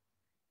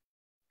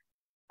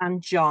and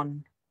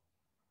John.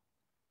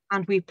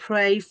 And we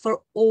pray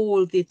for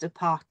all the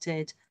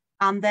departed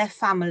and their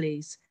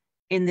families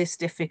in this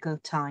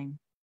difficult time.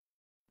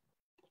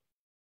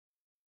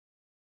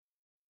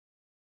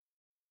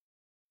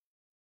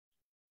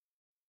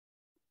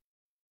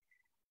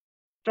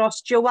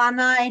 Dros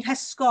Joanna ein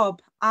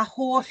hysgob a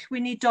holl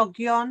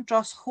wynidogion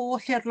dros holl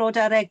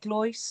aelodau'r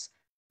eglwys,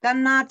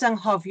 gan nad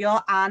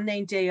anghofio Ann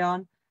ein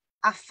deion,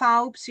 a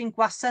phawb sy'n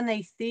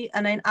gwasanaethu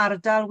yn ein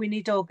ardal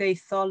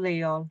wynidogaethol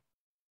leol.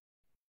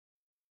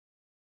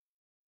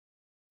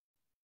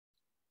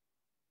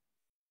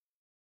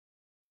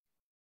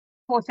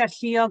 Holl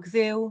alluog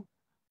Dduw,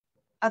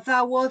 a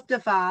ddawodd dy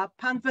fab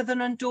pan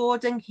fyddwn yn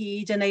dod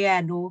ynghyd yn ei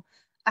enw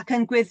ac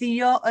yn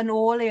gweddio yn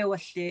ôl ei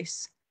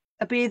ewyllus,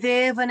 y bydd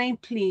ef yn ein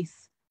plith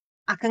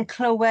ac yn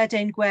clywed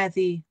ein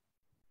gweddi.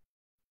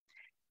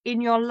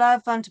 In your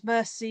love and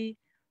mercy,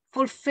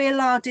 fulfill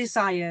our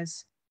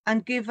desires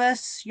and give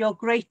us your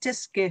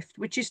greatest gift,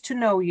 which is to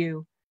know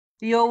you,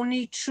 the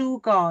only true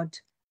God,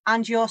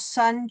 and your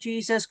Son,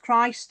 Jesus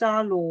Christ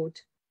our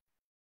Lord.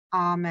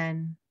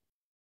 Amen.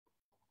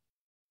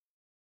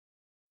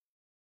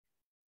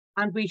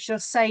 And we shall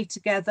say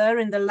together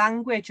in the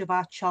language of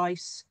our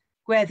choice,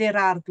 Gweddi'r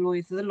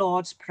Arglwydd, the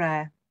Lord's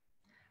Prayer.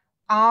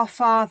 Our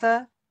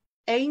Father,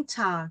 ein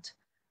Tad,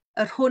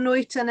 yr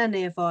hwnnwyt yn y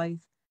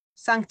nefoedd,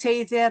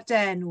 sancteiddiau'r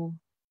denw,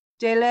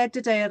 deled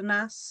y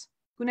deyrnas,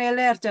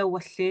 gwneler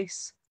dywyllus,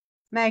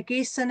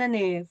 megis yn y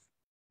nef,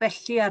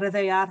 felly ar y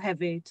ddeiar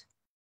hefyd.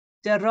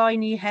 Dyroi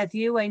ni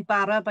heddiw ein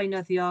bara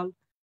beunyddiol,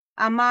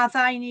 a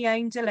maddau ni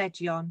ein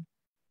dyledion,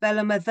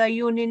 fel y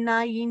myddeiwn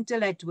unna i'n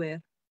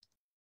dyledwyr,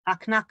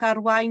 ac nac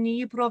arwain ni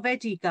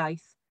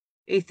brofedigaeth,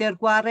 eithir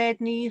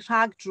gwared ni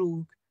rhag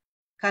drwg,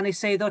 can ei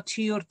seiddo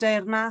tiwr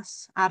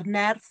deyrnas, a'r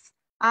nerth,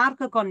 a'r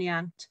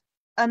gogoniant,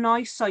 yn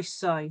oes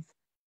oesoedd.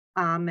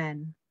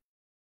 Amen.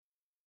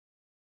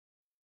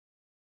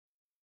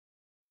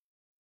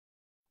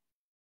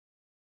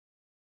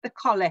 The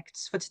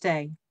collects for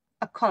today.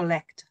 A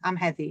collect am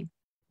heddi.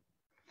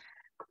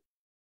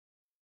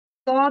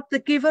 God, the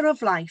giver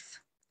of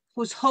life,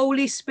 whose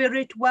Holy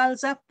Spirit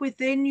wells up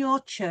within your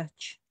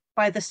church,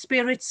 by the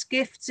Spirit's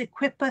gifts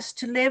equip us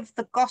to live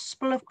the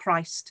gospel of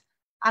Christ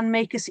and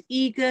make us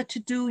eager to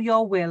do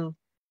your will,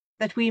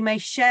 that we may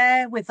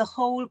share with the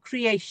whole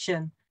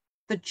creation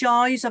the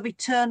joys of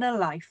eternal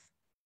life,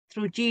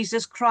 through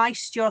Jesus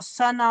Christ, your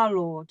Son, our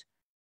Lord,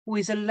 who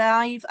is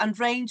alive and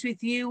reigns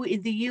with you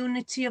in the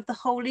unity of the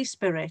Holy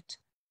Spirit,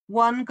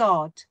 one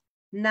God,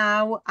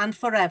 now and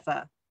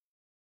forever.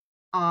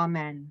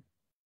 Amen.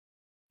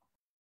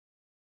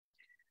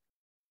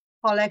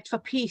 Coleg for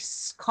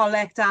peace,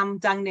 coleg am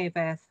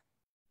dangnefedd.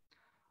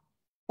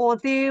 O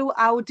Dduw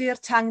awdur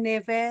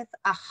tangnefedd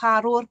a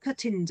charwr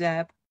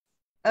cytundeb,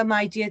 y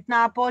mae di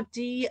adnabod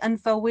di yn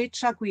fywyd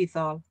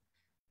tragwyddol,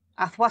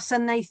 a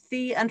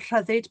thwasanaethu yn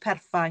rhyddid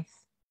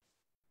perffaith.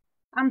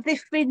 Am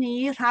ddiffyn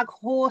ni rhag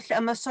holl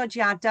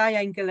ymysodiadau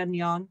ein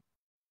gelynion,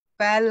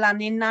 fel a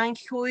ninnau'n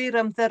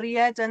llwyr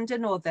ymddyried yn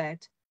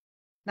dynodded,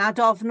 nad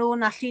ofnw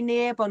na lli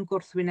neb o'n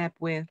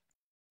gwrthwynebwyr,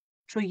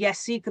 trwy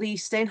Iesu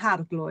Grist ein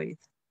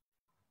harglwydd.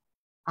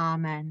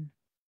 Amen.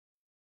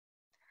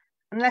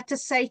 And let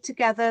us say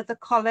together the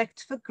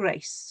collect for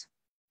grace.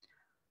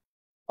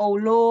 O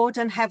Lord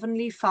and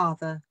Heavenly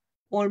Father,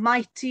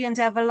 Almighty and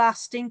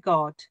everlasting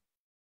God,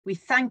 we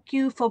thank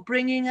you for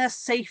bringing us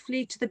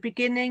safely to the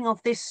beginning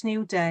of this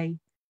new day.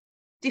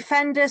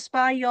 Defend us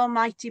by your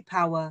mighty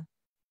power,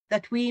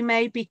 that we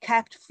may be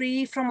kept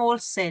free from all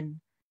sin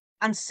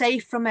and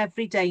safe from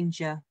every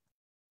danger,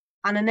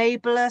 and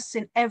enable us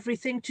in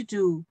everything to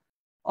do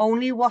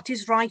only what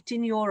is right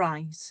in your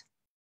eyes.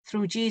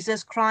 Through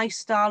Jesus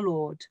Christ our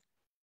Lord.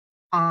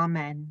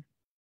 Amen.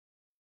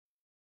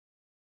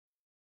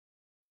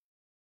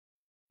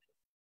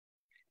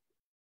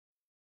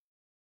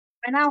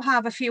 I now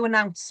have a few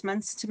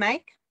announcements to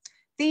make.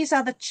 These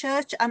are the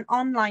church and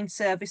online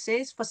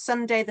services for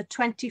Sunday, the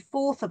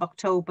 24th of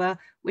October,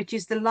 which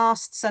is the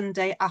last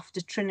Sunday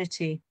after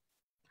Trinity.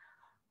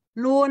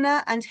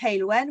 Lorna and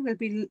Heilwen will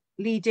be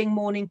leading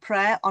morning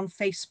prayer on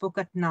Facebook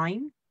at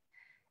 9.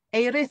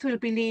 Eirydd will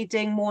be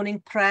leading morning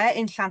prayer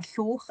in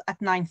Llanllwch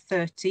at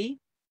 9:30.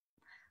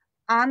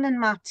 Anne and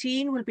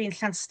Martine will be in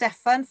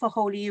Llansteffan for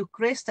Holy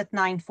Eucharist at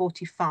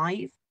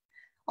 9:45.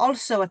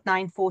 Also at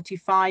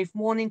 9:45,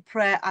 morning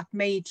prayer at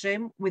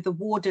Meidrim with the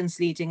wardens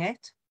leading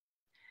it.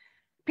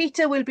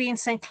 Peter will be in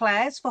St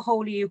Clair's for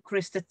Holy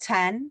Eucharist at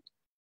 10,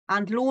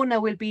 and Lorna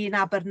will be in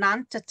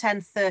Abernant at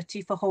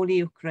 10:30 for Holy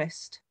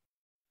Eucharist.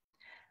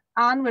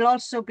 Anne will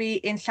also be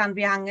in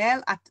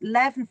Llanfihangel at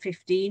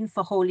 11:15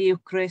 for Holy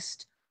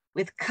Eucharist,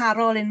 with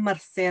Carol in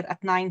Merthyr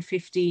at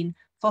 9:15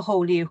 for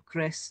Holy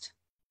Eucharist.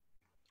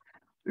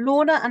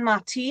 Lorna and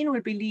Martine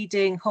will be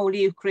leading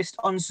Holy Eucharist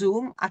on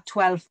Zoom at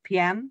 12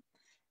 p.m.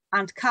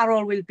 and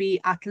Carol will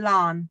be at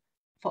Larn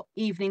for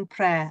evening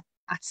prayer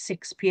at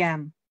 6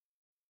 p.m.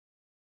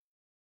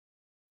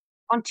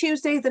 On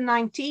Tuesday the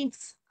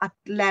 19th at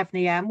 11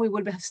 a.m. we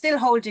will be still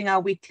holding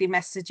our weekly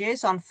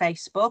messages on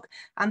Facebook,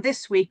 and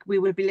this week we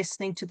will be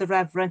listening to the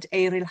Reverend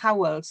Eiril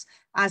Howells,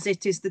 as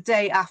it is the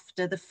day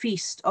after the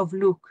feast of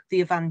Luke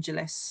the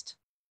Evangelist.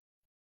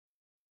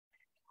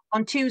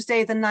 On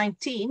Tuesday the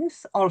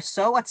 19th,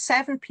 also at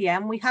 7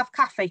 p.m, we have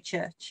Cafe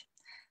Church.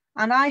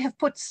 And I have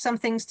put some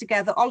things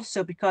together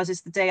also because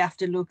it's the day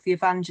after Luke the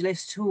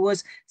Evangelist, who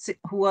was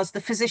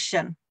the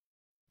physician.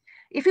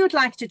 If you would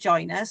like to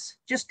join us,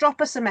 just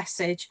drop us a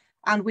message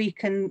and we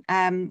can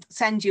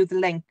send you the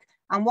link.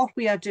 And what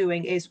we are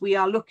doing is we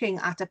are looking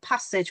at a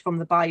passage from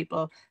the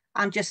Bible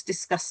and just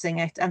discussing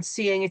it and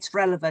seeing its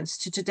relevance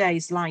to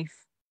today's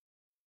life.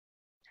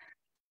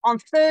 On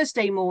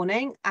Thursday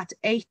morning at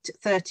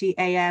 8:30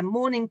 a.m,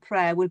 morning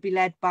prayer will be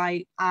led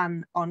by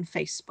Anne on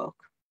Facebook.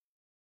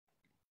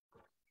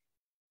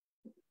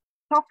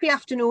 Coffee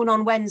afternoon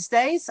on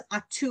Wednesdays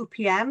at 2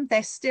 p.m.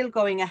 They're still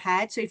going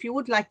ahead. So if you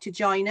would like to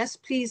join us,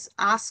 please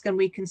ask and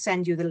we can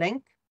send you the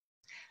link.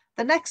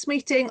 The next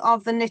meeting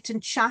of the Knit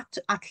and Chat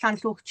at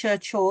Llanllwch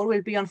Church Hall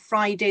will be on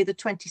Friday, the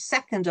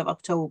 22nd of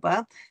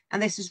October. And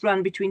this is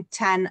run between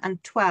 10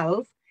 and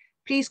 12.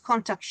 Please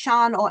contact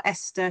Sian or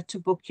Esther to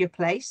book your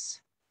place.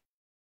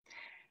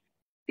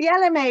 The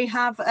LMA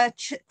have a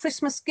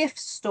Christmas gift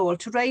stall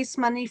to raise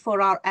money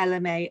for our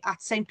LMA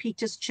at St.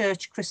 Peter's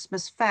Church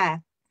Christmas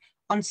Fair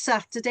on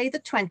Saturday, the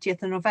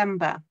 20th of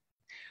November.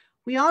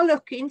 We are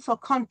looking for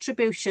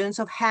contributions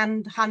of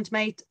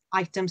handmade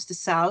items to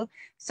sell,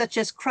 such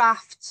as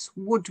crafts,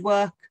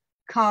 woodwork,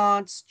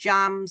 cards,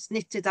 jams,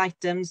 knitted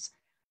items,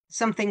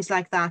 some things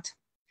like that.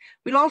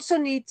 We'll also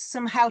need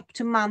some help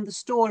to man the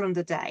stall on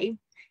the day.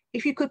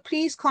 If you could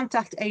please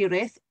contact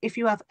Eirydd if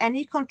you have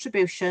any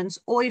contributions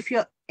or if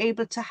you're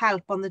able to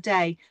help on the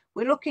day.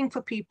 We're looking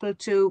for people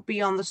to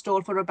be on the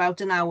stall for about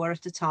an hour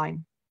at a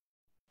time.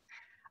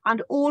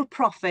 And all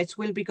profits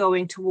will be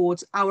going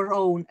towards our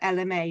own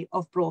LMA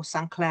of Bro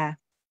St Clair.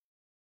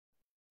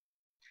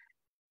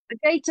 The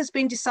date has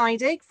been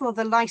decided for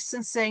the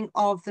licensing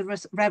of the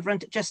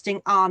Reverend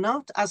Justin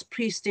Arnott as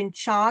priest in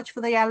charge for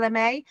the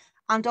LMA,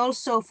 and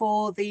also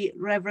for the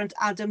Reverend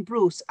Adam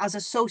Bruce as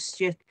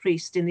associate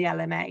priest in the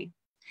LMA.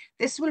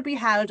 This will be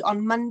held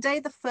on Monday,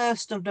 the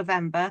 1st of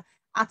November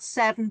at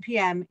 7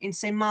 p.m. in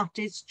St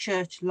Martin's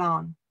Church,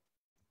 Larn.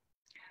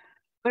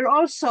 We're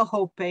also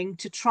hoping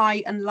to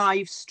try and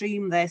live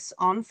stream this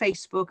on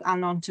Facebook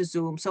and onto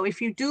Zoom. So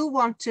if you do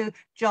want to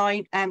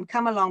join,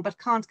 come along, but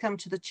can't come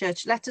to the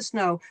church, let us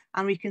know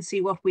and we can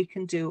see what we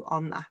can do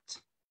on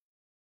that.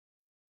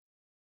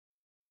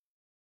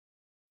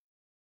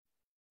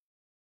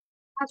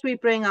 As we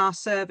bring our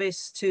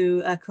service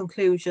to a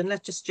conclusion,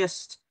 let's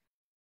just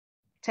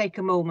take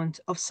a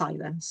moment of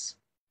silence.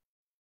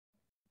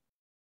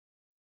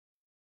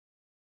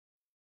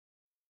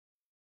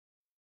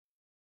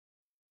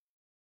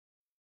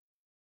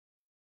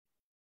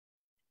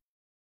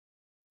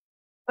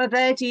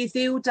 Bydde di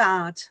ddiw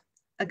dad,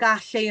 y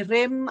gall ei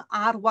rym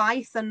a'r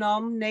waith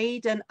ynom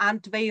wneud yn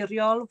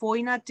adfeiriol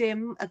fwy na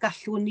dim y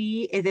gallwn ni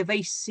ei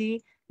ddefeisu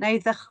neu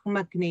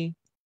ddychmygni,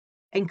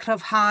 ein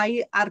cryfhau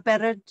ar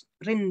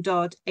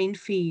bererindod ein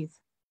ffydd.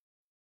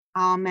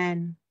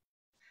 Amen.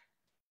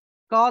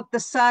 God the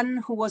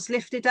Son, who was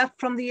lifted up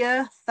from the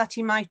earth that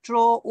he might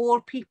draw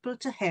all people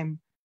to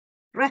him,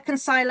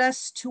 reconcile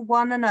us to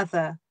one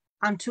another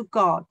and to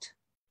God.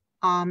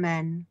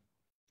 Amen.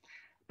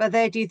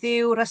 Bydde di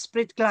ddiw'r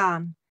ysbryd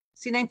glân,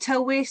 sy'n ein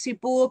tywys i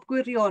bob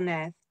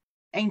gwirionedd,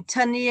 ein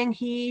tynnu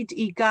ynghyd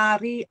i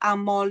garu a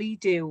moli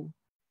Duw.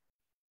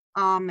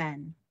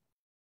 Amen.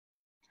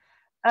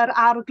 Yr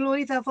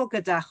arglwydd efo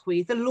gyda chwi,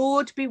 the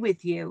Lord be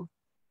with you,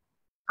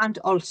 and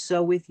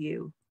also with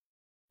you.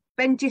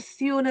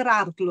 Bendithiwn yr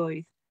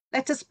arglwydd,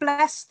 let us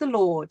bless the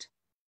Lord.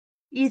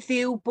 I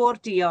Dduw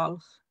bo'r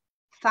diolch,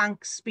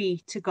 thanks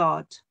be to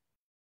God.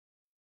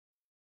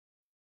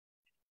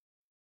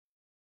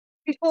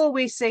 Before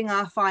we sing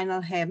our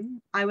final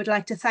hymn, I would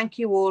like to thank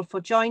you all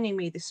for joining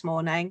me this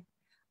morning.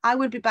 I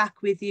will be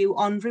back with you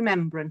on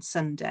Remembrance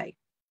Sunday.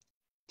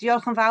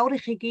 Diolch yn fawr i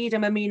chi gyd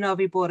am ymuno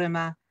fi bore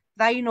yma.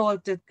 Ddau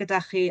nôl gyda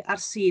chi ar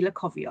Sul y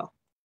Cofio.